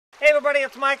everybody,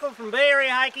 it's Michael from Bay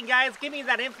Area Hiking, guys. Give me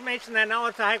that information, that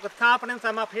knowledge to hike with confidence.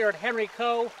 I'm up here at Henry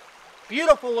Cove.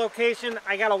 Beautiful location.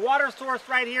 I got a water source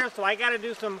right here, so I got to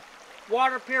do some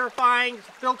water purifying,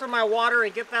 filter my water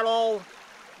and get that all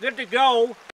good to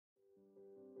go.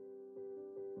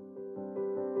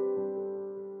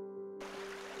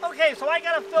 Okay, so I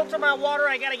got to filter my water.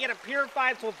 I got to get it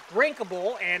purified so it's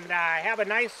drinkable and have a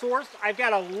nice source. I've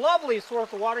got a lovely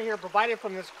source of water here provided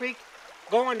from this creek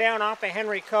going down off of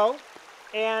Henry Cove.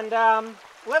 And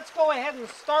let's go ahead and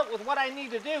start with what I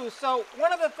need to do. So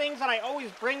one of the things that I always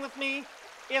bring with me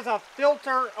is a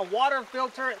filter, a water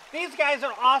filter. These guys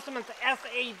are awesome. It's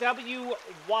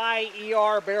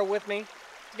Sawyer, bear with me.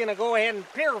 I'm gonna go ahead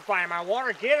and purify my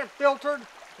water, get it filtered,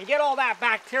 and get all that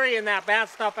bacteria and that bad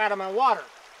stuff out of my water.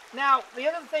 Now, the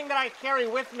other thing that I carry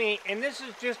with me, and this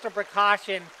is just a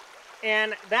precaution,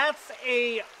 and that's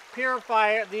a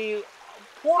purifier,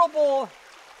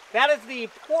 that is the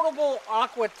portable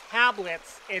aqua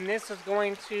tablets, and this is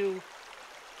going to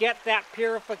get that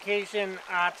purification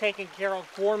taken care of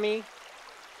for me,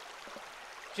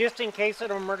 just in case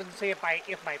of an emergency.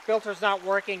 If my filter's not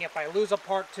working, if I lose a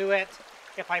part to it,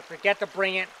 if I forget to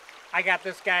bring it, I got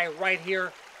this guy right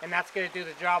here, and that's going to do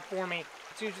the job for me.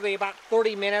 It's usually about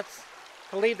 30 minutes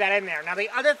to leave that in there. Now, the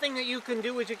other thing that you can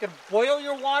do is you can boil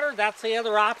your water. That's the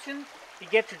other option. You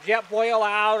get your jet boil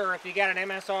out, or if you got an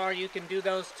MSR, you can do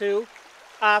those too.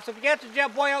 So if you get your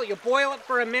jet boil, you boil it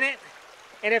for a minute,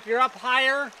 and if you're up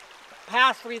higher,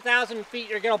 past 3,000 feet,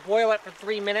 you're going to boil it for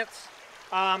 3 minutes,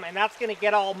 and that's going to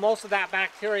get most of that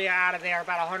bacteria out of there.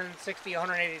 About 160,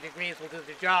 180 degrees will do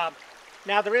the job.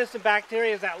 Now, there is some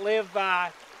bacteria that live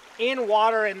in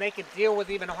water, and they can deal with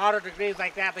even hotter degrees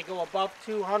like that. They go above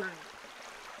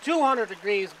 200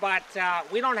 degrees, but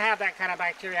we don't have that kind of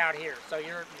bacteria out here, so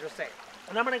you're safe.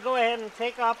 And I'm going to go ahead and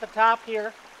take off the top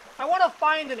here. I want to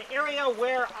find an area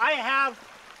where I have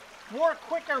more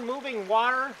quicker moving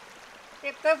water.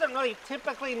 It doesn't really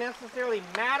typically necessarily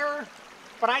matter,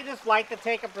 but I just like to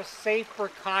take a safe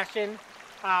precaution.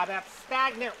 That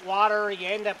stagnant water, you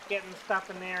end up getting stuff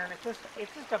in there, and it's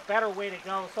just a better way to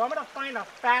go. So I'm going to find a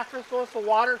faster source of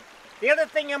water. The other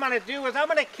thing I'm going to do is I'm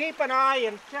going to keep an eye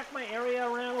and check my area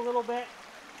around a little bit,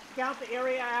 scout the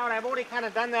area out. I've already kind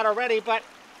of done that already,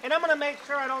 and I'm going to make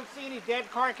sure I don't see any dead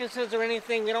carcasses or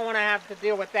anything. We don't want to have to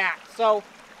deal with that. So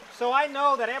I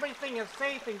know that everything is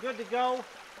safe and good to go,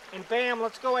 and bam,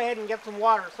 let's go ahead and get some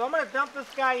water. So I'm going to dump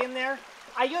this guy in there.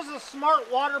 I use a smart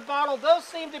water bottle. Those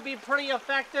seem to be pretty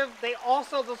effective. The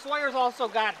Sawyer's also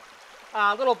got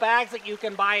little bags that you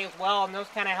can buy as well, and those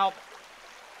kind of help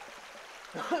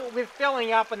with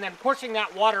filling up and then pushing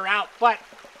that water out. But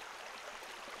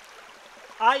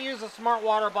I use a smart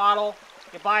water bottle.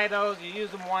 You buy those, you use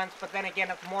them once, but then again,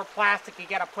 it's more plastic you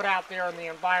got to put out there in the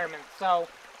environment. So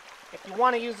if you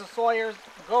want to use the Sawyers,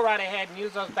 go right ahead and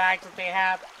use those bags that they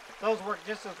have. Those work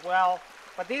just as well.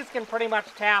 But these can pretty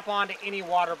much tap onto any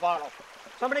water bottle.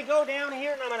 So I'm going to go down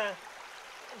here and I'm going to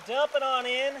dump it on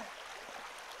in.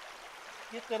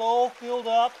 Get it all filled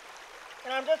up.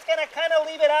 And I'm just going to kind of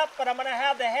leave it up, but I'm going to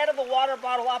have the head of the water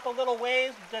bottle up a little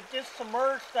ways, just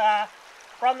submerged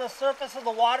from the surface of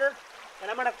the water. And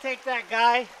I'm going to take that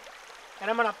guy and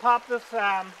I'm going to pop this,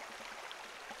 I'm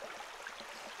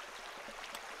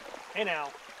going to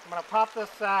pop this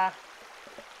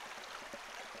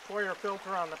Sawyer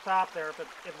filter on the top there. If it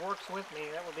works with me,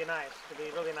 that would be nice. It would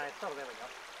be really nice. Oh, there we go.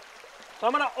 So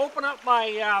I'm going to open up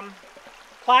my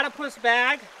platypus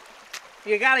bag.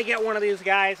 You got to get one of these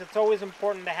guys. It's always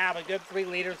important to have a good 3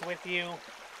 liters with you,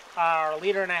 or 1.5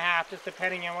 liters, just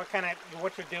depending on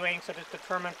what you're doing. So just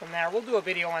determine from there. We'll do a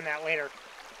video on that later.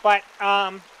 But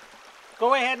go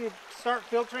ahead and start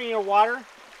filtering your water.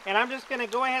 And I'm just going to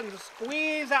go ahead and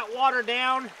squeeze that water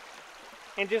down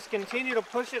and just continue to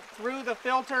push it through the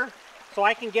filter so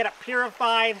I can get it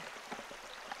purified.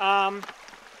 There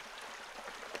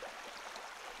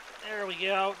we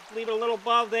go. Leave it a little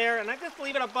above there, and I just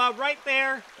leave it above right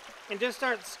there and just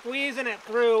start squeezing it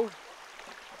through.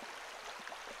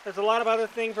 There's a lot of other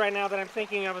things right now that I'm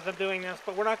thinking of as I'm doing this,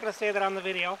 but we're not going to say that on the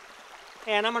video.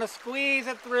 And I'm going to squeeze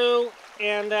it through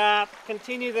and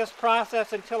continue this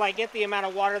process until I get the amount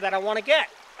of water that I want to get.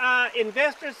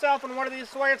 Invest yourself in one of these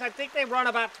Sawyers. I think they run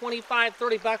about 25,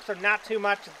 30 bucks, or not too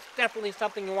much. It's definitely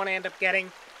something you want to end up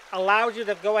getting. Allows you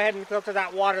to go ahead and filter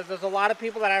that water. There's a lot of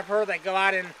people that I've heard that go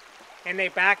out and they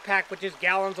backpack with just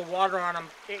gallons of water on them.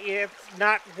 It's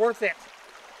not worth it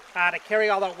to carry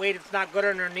all that weight. It's not good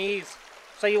on your knees.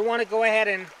 So you want to go ahead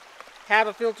and have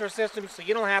a filter system so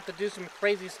you don't have to do some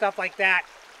crazy stuff like that,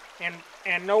 and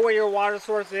know where your water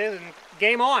source is, and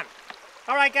game on.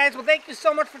 Alright guys, well thank you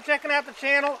so much for checking out the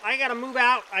channel. I gotta move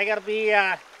out. I gotta be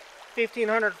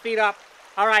 1,500 feet up.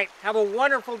 All right, have a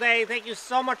wonderful day. Thank you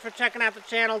so much for checking out the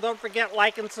channel. Don't forget,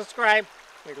 like and subscribe.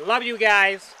 We love you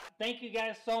guys. Thank you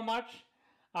guys so much.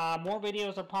 More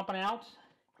videos are pumping out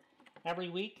every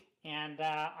week, and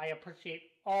I appreciate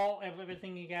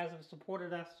everything you guys have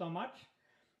supported us so much.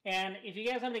 And if you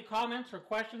guys have any comments or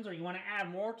questions, or you want to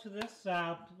add more to this,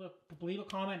 leave a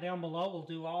comment down below. We'll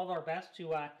do all of our best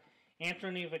to answer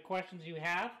any of the questions you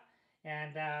have.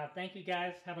 And thank you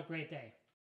guys. Have a great day.